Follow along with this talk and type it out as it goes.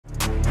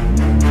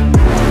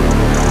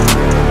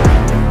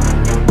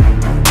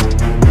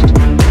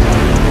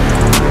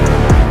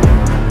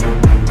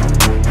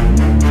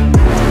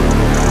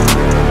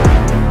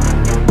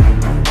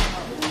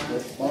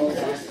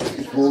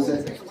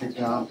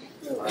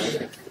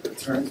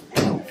Turn.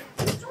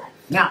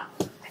 Now,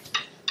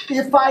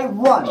 if I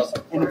run,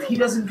 and if he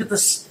doesn't get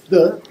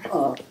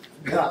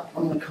gut,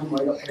 I'm going to come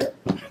right up here.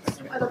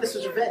 I thought this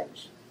was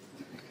revenge.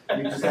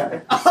 You just have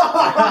it. You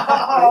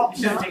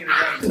should have taken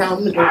it. Now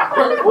I'm going to go.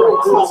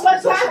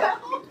 What's that?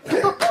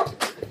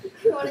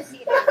 You want to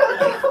see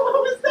that? What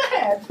was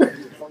that?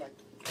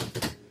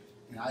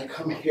 And I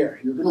come here.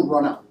 You're going to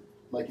run up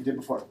like you did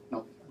before.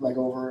 No, leg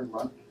over and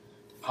run.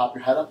 Pop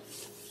your head up.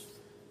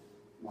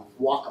 Now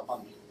walk up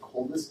on me.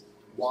 Hold this.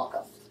 Walk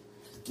up.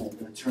 Now you're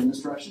going to turn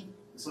this direction.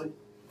 This way.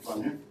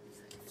 Run here.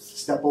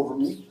 Step over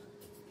me.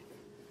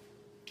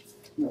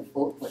 No,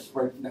 both like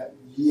right now.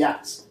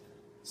 Yes.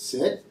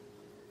 Sit.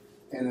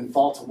 And then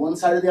fall to one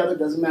side or the other.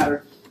 Doesn't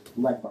matter.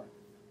 Leg bar.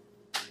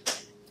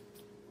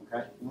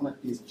 Okay? I'm going to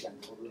be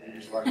gentle.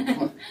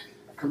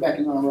 Come back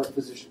in our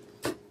position.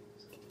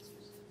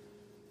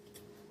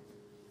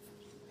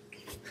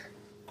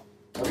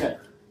 Okay.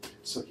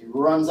 So he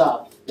runs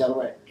up the other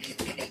way.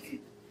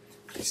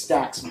 He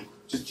stacks me.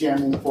 Just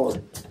jamming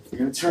forward. You're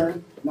going to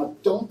turn. Now,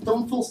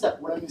 don't full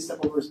step. What I mean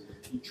step over is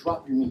you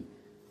drop your knee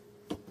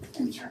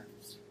and you turn.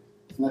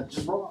 Now,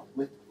 just roll up.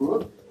 Lift,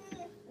 whoop,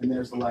 and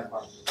there's the leg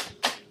bar.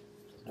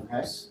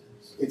 Okay?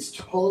 It's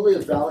totally a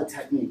valid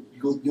technique.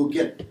 You'll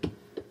get it.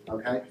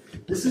 Okay?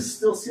 This is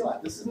still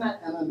Silat. This is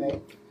not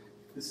MMA.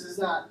 This is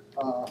not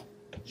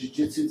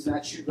jiu-jitsu. It's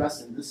not shoot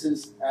wrestling. This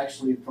is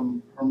actually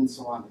from Herman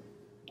Solano.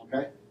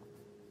 Okay?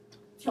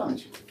 Come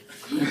on,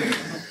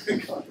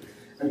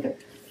 okay.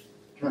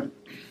 Come on.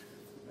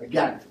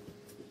 Again.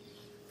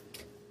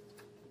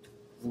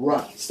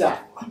 Run.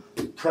 Stop.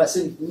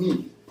 Pressing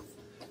knee.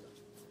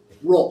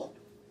 Roll.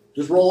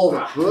 Just roll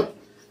over.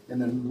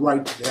 And then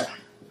right there.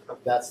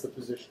 That's the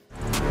position.